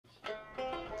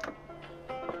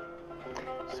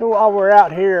So while we're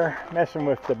out here messing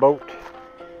with the boat,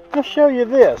 I'll show you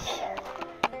this.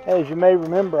 As you may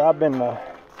remember, I've been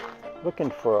looking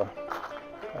for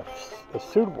a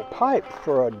suitable pipe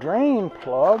for a drain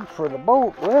plug for the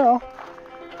boat. Well,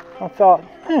 I thought,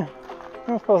 I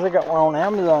don't suppose they got one on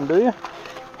Amazon, do you?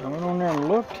 I went on there and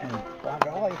looked, and by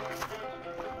golly,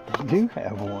 they do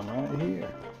have one right here.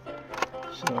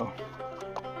 So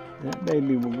that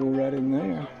baby will go right in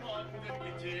there.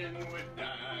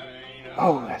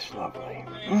 Oh, that's lovely.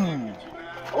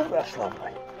 Oh, that's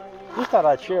lovely. Just thought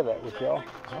I'd share that with y'all.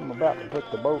 I'm about to put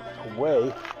the boat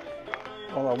away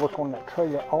while I work on that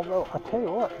trailer. Although, I tell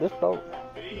you what, this boat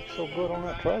looks so good on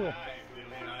that trailer.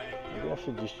 Maybe I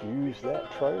should just use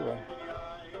that trailer.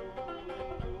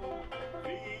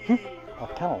 I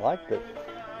kind of like that.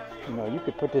 You know, you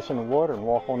could put this in the water and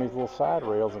walk on these little side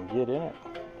rails and get in it.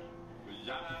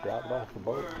 Drop it off the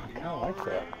boat. I kind of like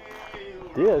that.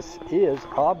 This is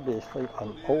obviously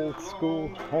an old school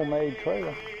homemade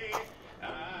trailer.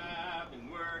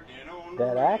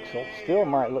 That axle still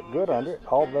might look good under it,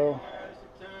 although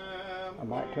I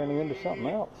might turn it into something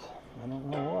else. I don't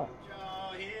know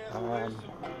what.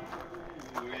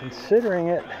 Considering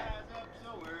it,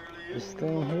 this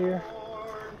thing here,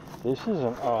 this is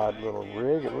an odd little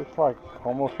rig. It looks like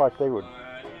almost like they would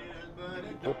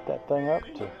put that thing up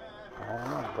to, I don't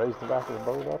know, raise the back of the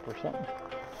boat up or something.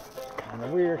 Kind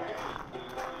of weird.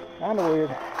 Kind of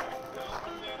weird.